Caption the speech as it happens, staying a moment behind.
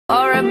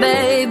or a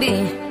baby,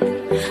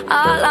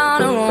 all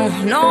on her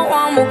own, no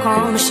one will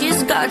come.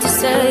 She's got to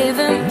save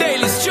him.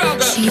 Daily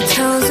struggle. She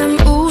tells him,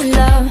 ooh,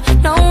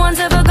 love, no one's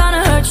ever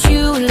gonna hurt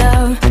you,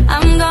 love.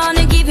 I'm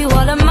gonna give you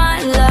all of my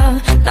love.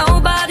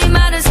 Nobody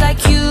matters like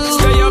you.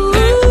 Stay up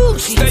there.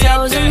 She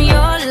tells him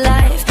your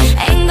life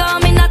ain't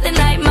gonna be nothing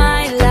like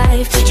my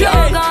life.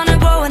 You're gonna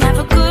grow and have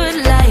a good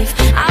life.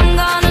 I'm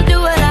gonna do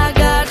what I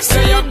got to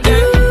Stay up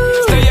there.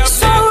 Stay up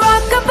so there.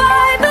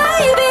 rockabye,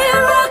 baby,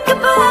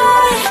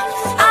 rockabye.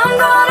 I'm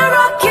gonna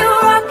rock you,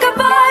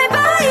 rockabye,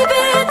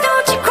 baby,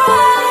 don't you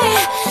cry.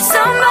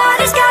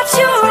 Somebody's got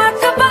you,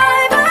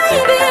 rockabye,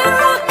 baby,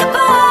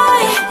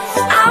 rockabye.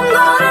 I'm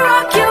gonna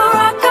rock you,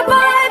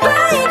 rockabye,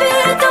 baby,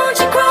 don't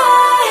you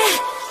cry.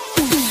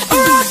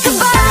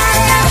 Rockabye,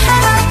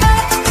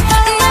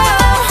 no.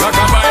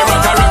 Rockabye,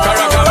 rocka, rocka,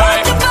 rockabye.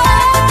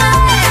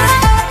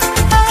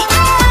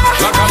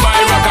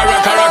 Rockabye, rocka,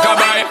 rocka,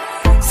 rockabye.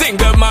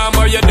 Single mom,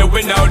 what you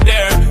doing out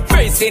there?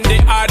 Facing the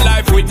hard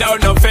life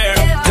without no fear.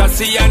 Just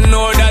see and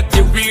know that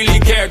you really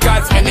care.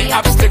 Cause any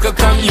obstacle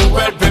come, you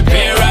well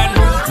prepare. And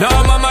no,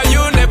 mama,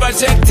 you never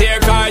shed tear.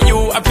 Cause you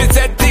have to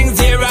set things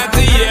year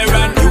after year.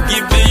 And you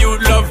give the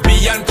youth love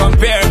beyond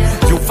compare.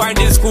 You find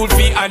the school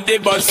fee and the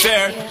bus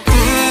fare.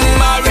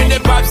 Already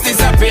pops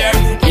disappear.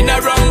 In a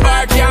wrong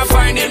bar, can't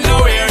find him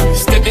nowhere.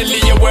 Steadily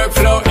your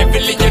workflow,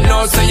 everything you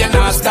know. So you're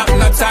not stop,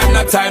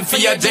 no time for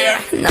your dear.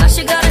 Now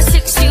she got a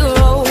 6-year-old